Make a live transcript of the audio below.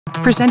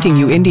presenting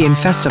you Indian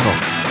Festival.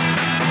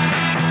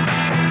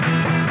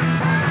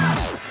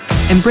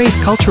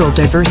 Embrace cultural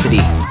diversity.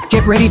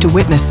 Get ready to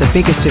witness the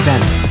biggest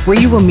event, where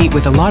you will meet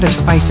with a lot of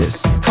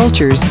spices,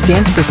 cultures,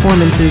 dance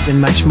performances and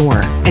much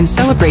more, and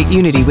celebrate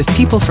unity with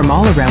people from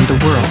all around the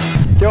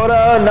world. Kia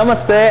ora,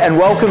 namaste, and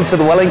welcome to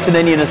the Wellington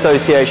Indian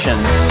Association.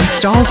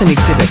 Stalls and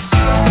exhibits.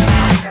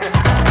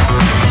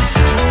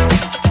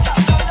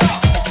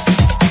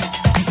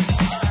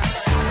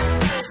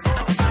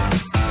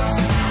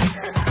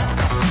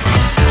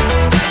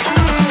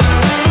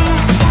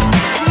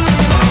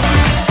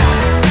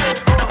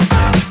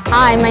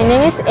 Hi, my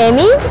name is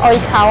Emi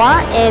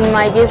Oikawa and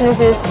my business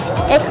is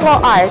Eco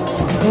Art,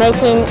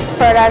 making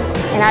products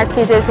and art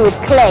pieces with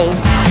clay.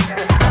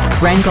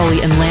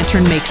 Rangoli and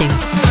lantern making.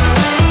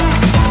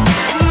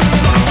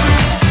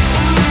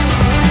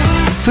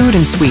 Food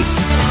and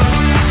sweets.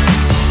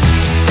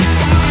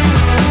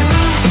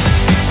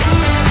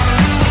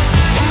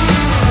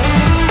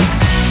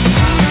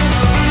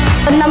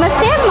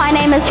 Namaste, my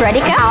name is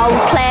Ruchika.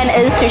 Our plan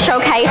is to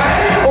showcase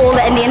all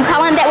the Indian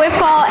talent that we've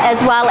got, as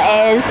well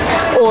as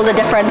all the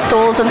different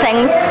stalls and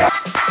things.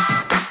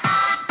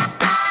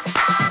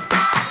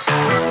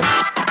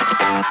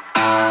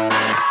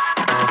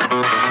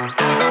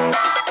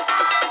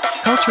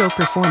 Cultural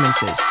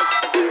performances.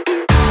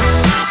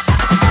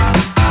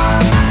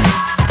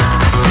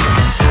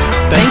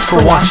 Thanks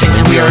for watching,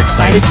 and we are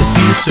excited to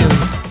see you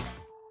soon.